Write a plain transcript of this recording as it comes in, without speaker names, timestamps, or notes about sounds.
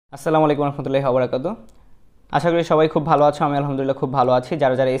আসসালামু আলাইকুম রহমতুল্লাহি ওয়া বারাকাতুহু। আশা করি সবাই খুব ভালো আছো। আমি আলহামদুলিল্লাহ খুব ভালো আছি।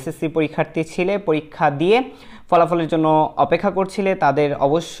 যারা যারা এসএসসি পরীক্ষার্থী ছিলে, পরীক্ষা দিয়ে ফলাফলের জন্য অপেক্ষা করছিলে, তাদের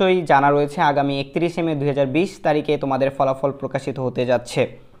অবশ্যই জানা রয়েছে আগামী 31 মে 2020 তারিখে তোমাদের ফলাফল প্রকাশিত হতে যাচ্ছে।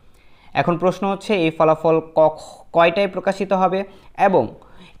 এখন প্রশ্ন হচ্ছে এই ফলাফল কয়টায় প্রকাশিত হবে এবং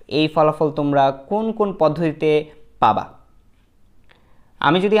এই ফলাফল তোমরা কোন কোন পদ্ধতিতে পাবা।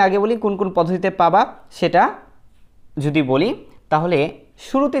 আমি যদি আগে বলি কোন কোন পদ্ধতিতে পাবা সেটা যদি বলি, তাহলে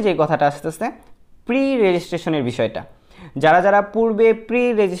শুরুতে যে কথাটা আসতেছে প্রি রেজিস্ট্রেশনের বিষয়টা। যারা যারা পূর্বে প্রি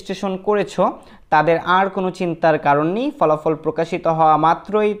রেজিস্ট্রেশন করেছো তাদের আর কোনো চিন্তার কারণ নেই। ফলাফল প্রকাশিত হওয়া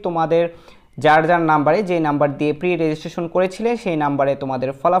মাত্রই তোমাদের যার যার নাম্বারে, যে নাম্বার দিয়ে প্রি রেজিস্ট্রেশন করেছিলে সেই নাম্বারে তোমাদের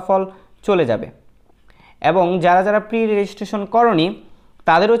ফলাফল চলে যাবে। এবং যারা যারা প্রি রেজিস্ট্রেশন করনি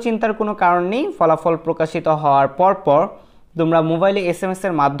তাদেরও চিন্তার কোনো কারণ নেই। ফলাফল প্রকাশিত হওয়ার পর তোমরা মোবাইলে এস.এম.এস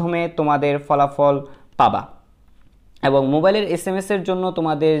এর মাধ্যমে তোমাদের ফলাফল পাবা। এবং মোবাইলের এস.এম.এস এর জন্য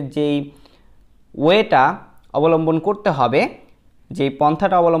তোমাদের যেই ওয়েটা অবলম্বন করতে হবে, যেই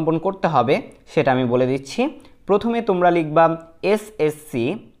পন্থাটা অবলম্বন করতে হবে সেটা আমি বলে দিচ্ছি। প্রথমে তোমরা লিখবা এস.এস.সি,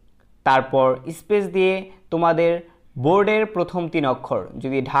 তারপর স্পেস দিয়ে তোমাদের বোর্ডের প্রথম 3 অক্ষর,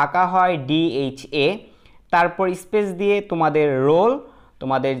 যদি ঢাকা হয় DHA, তারপর স্পেস দিয়ে তোমাদের রোল,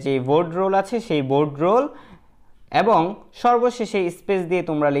 তোমাদের যে বোর্ড রোল আছে সেই বোর্ড রোল, এবং সর্বশেষে স্পেস দিয়ে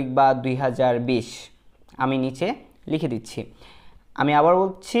তোমরা লিখবা 2020। আমি নিচে লিখে দিচ্ছি। আমি আবার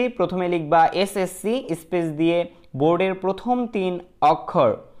বলছি, প্রথমে লিখবা এস.এস.সি স্পেস দিয়ে বোর্ডের প্রথম 3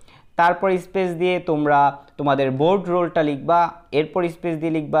 অক্ষর, তারপর স্পেস দিয়ে তোমরা তোমাদের বোর্ড রোলটা লিখবা, এরপর স্পেস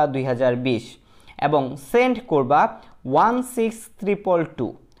দিয়ে লিখবা 2020 এবং সেন্ড করবা 16322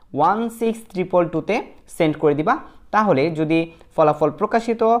 16322-তে সেন্ড করে দিবা। তাহলে যদি ফলাফল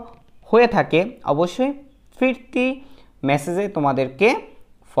প্রকাশিত হয়ে থাকে অবশ্যই ফিরতি মেসেজে তোমাদেরকে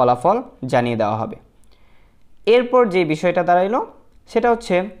ফলাফল জানিয়ে দেওয়া হবে। এরপর যে বিষয়টা দাঁড়াইলো সেটা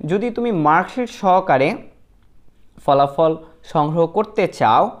হচ্ছে, যদি তুমি মার্কশিট সহকারে ফলাফল সংগ্রহ করতে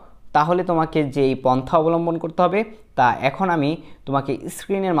চাও তাহলে তোমাকে যেই পন্থা অবলম্বন করতে হবে তা এখন আমি তোমাকে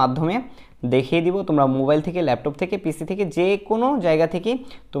স্ক্রিনের মাধ্যমে দেখিয়ে দিব। তোমরা মোবাইল থেকে, ল্যাপটপ থেকে, পিসি থেকে, যে কোনো জায়গা থেকে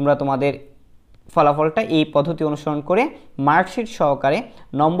তোমরা তোমাদের ফলাফলটা এই পদ্ধতি অনুসরণ করে মার্কশিট সহকারে,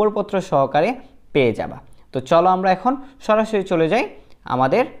 নম্বরপত্র সহকারে পেয়ে যাবা। তো চলো আমরা এখন সরাসরি চলে যাই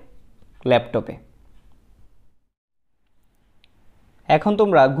আমাদের ল্যাপটপে। এখন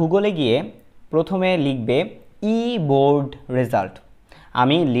তোমরা গুগলে গিয়ে প্রথমে লিখবে ই বোর্ড রেজাল্ট।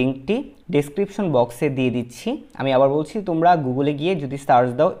 আমি লিঙ্কটি ডেসক্রিপশন বক্সে দিয়ে দিচ্ছি। আমি আবার বলছি, তোমরা গুগলে গিয়ে যদি সার্চ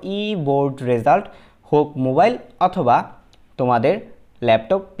দাও ই বোর্ড রেজাল্ট, হোক মোবাইল অথবা তোমাদের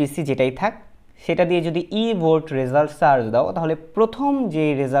ল্যাপটপ, পিসি যেটাই থাক, সেটা দিয়ে যদি ই বোর্ড রেজাল্ট সার্চ দাও তাহলে প্রথম যে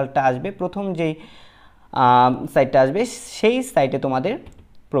রেজাল্টটা আসবে, প্রথম যেই সাইটটা আসবে সেই সাইটে তোমাদের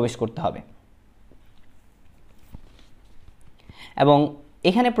প্রবেশ করতে হবে। এবং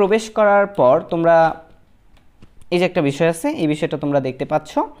এখানে প্রবেশ করার পর তোমরা এই যে একটা বিষয় আছে, এই বিষয়টা তোমরা দেখতে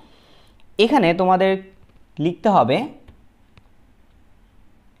পাচ্ছ। এখানে তোমাদের লিখতে হবে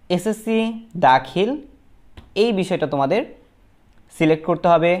এস.এস.সি দাখিল, এই বিষয়টা তোমাদের সিলেক্ট করতে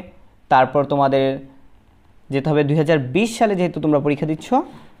হবে। তারপর তোমাদের যেতে হবে 2020 সালে, যেহেতু তোমরা পরীক্ষা দিচ্ছ,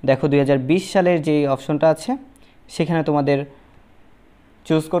 দেখো 2020 সালের যে অপশনটা আছে সেখানে তোমাদের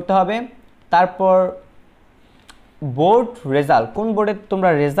চুজ করতে হবে। তারপর বোর্ড রেজাল্ট, কোন বোর্ডে তোমরা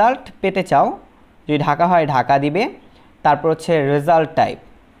রেজাল্ট পেতে চাও, যদি ঢাকা হয় ঢাকা দিবে। তারপর হচ্ছে রেজাল্ট টাইপ,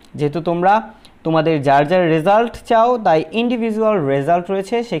 যেহেতু তোমরা তোমাদের যার যার রেজাল্ট চাও তাই ইন্ডিভিজুয়াল রেজাল্ট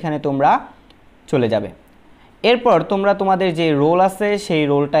রয়েছে, সেখানে তোমরা চলে যাবে। এরপর তোমরা তোমাদের যে রোল আছে সেই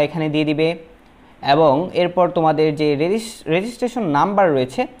রোলটা এখানে দিয়ে দিবে এবং এরপর তোমাদের যে রেজিস্ট্রেশন নাম্বার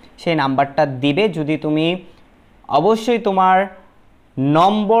রয়েছে সেই নাম্বারটা দিবে। যদি তুমি অবশ্যই তোমার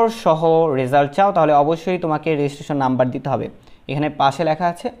নম্বর সহ রেজাল্ট চাও তাহলে অবশ্যই তোমাকে রেজিস্ট্রেশন নাম্বার দিতে হবে। এখানে পাশে লেখা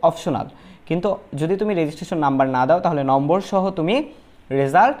আছে অপশনাল, কিন্তু যদি তুমি রেজিস্ট্রেশন নাম্বার না দাও তাহলে নম্বর সহ তুমি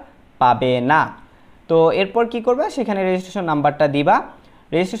রেজাল্ট পাবে না। তো এরপর কি করবে, সেখানে রেজিস্ট্রেশন নাম্বারটা দিবা।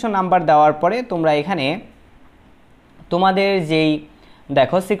 রেজিস্ট্রেশন নাম্বার দেওয়ার পরে তোমরা এখানে তোমাদের যেই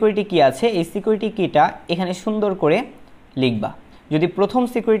দেখো সিকিউরিটি কি আছে, এই সিকিউরিটি কিটা এখানে সুন্দর করে লিখবা। যদি প্রথম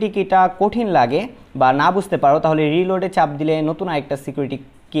সিকিউরিটি কিটা কঠিন লাগে বা না বুঝতে পারো তাহলে রিলোডে চাপ দিলে নতুন আরেকটা সিকিউরিটি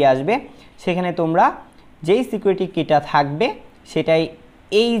কি আসবে, সেখানে তোমরা যেই সিকিউরিটি কিটা থাকবে সেটাই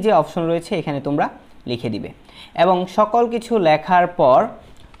এই যে অপশন রয়েছে এখানে তোমরা লিখে দিবে। এবং সকল কিছু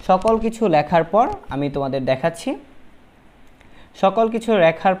লেখার পর আমি তোমাদের দেখাচ্ছি। সকল কিছু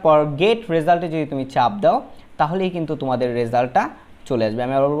লেখার পর গেট রেজাল্টে যদি তুমি চাপ দাও তাহলেই কিন্তু তোমাদের রেজাল্টটা চলে আসবে।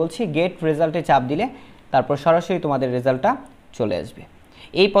 আমি আবার বলছি, গেট রেজাল্টে চাপ দিলে তারপর সরাসরি তোমাদের রেজাল্টটা চলে আসবে।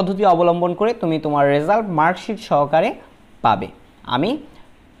 এই পদ্ধতি অবলম্বন করে তুমি তোমার রেজাল্ট মার্কশিট সহকারে পাবে। আমি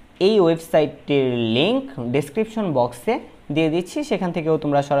এই ওয়েবসাইটটির লিংক ডেসক্রিপশন বক্সে দিয়ে দিচ্ছি, সেখান থেকেও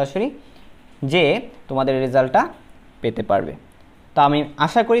তোমরা সরাসরি যে তোমাদের রেজাল্টটা পেতে পারবে। তো আমি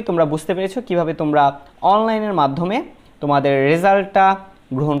আশা করি তোমরা বুঝতে পেরেছো কিভাবে তোমরা অনলাইনের মাধ্যমে তোমাদের রেজাল্টটা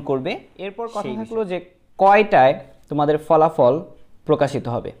গ্রহণ করবে। এরপর কথা থাকলো যে কয়টায় তোমাদের ফলাফল প্রকাশিত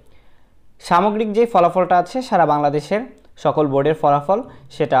হবে। সামগ্রিক যে ফলাফলটা আছে সারা বাংলাদেশের সকল বোর্ডের ফলাফল,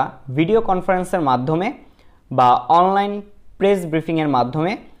 সেটা ভিডিও কনফারেন্সের মাধ্যমে বা অনলাইন প্রেস ব্রিফিংয়ের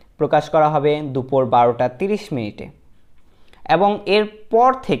মাধ্যমে প্রকাশ করা হবে দুপুর 12টা 30 মিনিটে। এবং এরপর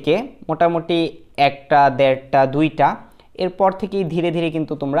থেকে মোটামুটি 1টা 1:30টা 2টা এরপর থেকেই ধীরে ধীরে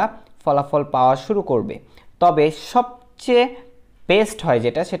কিন্তু তোমরা ফলাফল পাওয়া শুরু করবে। তবে সবচেয়ে বেস্ট হয়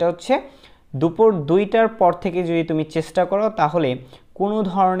যেটা, সেটা হচ্ছে দুপুর 2টার পর থেকে যদি তুমি চেষ্টা করো তাহলে কোনো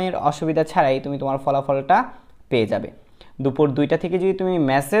ধরনের অসুবিধা ছাড়াই তুমি তোমার ফলাফলটা পেয়ে যাবে। দুপুর 2টা থেকে যদি তুমি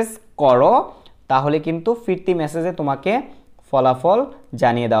মেসেজ করো তাহলে কিন্তু ফিরতি মেসেজে তোমাকে ফলাফল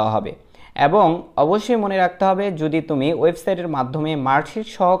জানিয়ে দেওয়া হবে। এবং অবশ্যই মনে রাখতে হবে, যদি তুমি ওয়েবসাইটের মাধ্যমে মার্কশিট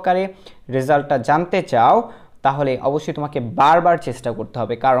সহকারে রেজাল্টটা জানতে চাও তাহলে অবশ্যই তোমাকে বারবার চেষ্টা করতে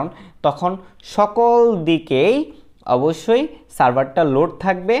হবে, কারণ তখন সকল দিকেই অবশ্যই সার্ভারটা লোড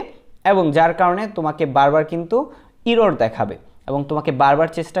থাকবে এবং যার কারণে তোমাকে বারবার কিন্তু ইরর দেখাবে এবং তোমাকে বারবার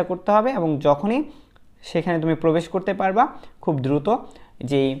চেষ্টা করতে হবে। এবং যখনই সেখানে তুমি প্রবেশ করতে পারবা খুব দ্রুত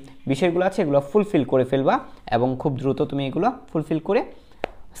যে বিষয়গুলো আছে এগুলো ফুলফিল করে ফেলবা এবং খুব দ্রুত তুমি এগুলো ফুলফিল করে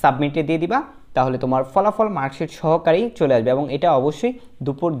সাবমিটে দিয়ে দিবা, তাহলে তোমার ফলাফল মার্কশিট সহকারেই চলে আসবে। এবং এটা অবশ্যই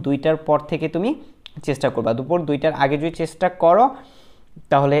দুপুর 2টার পর থেকে তুমি চেষ্টা করবা। দুপুর 2টার আগে যদি চেষ্টা করো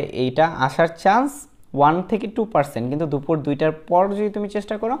তাহলে এইটা আসার চান্স 1 থেকে 2%, কিন্তু দুপুর 2টার পর যদি তুমি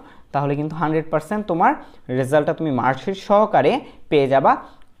চেষ্টা করো তাহলে কিন্তু 100% তোমার রেজাল্টটা তুমি মার্কশিট সহকারে পেয়ে যাবা।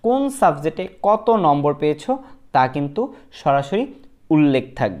 কোন সাবজেক্টে কত নম্বর পেয়েছো তা কিন্তু সরাসরি উল্লেখ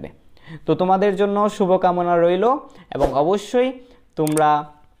থাকবে। তো তোমাদের জন্য শুভকামনা রইল এবং অবশ্যই তোমরা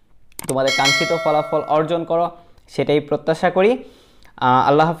তোমাদের কাঙ্ক্ষিত ফলাফল অর্জন করো, সেটাই প্রত্যাশা করি।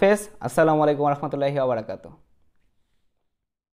 আল্লাহ হাফেজ। আসসালামু আলাইকুম ওয়া রাহমাতুল্লাহি ওয়া বারাকাতুহু।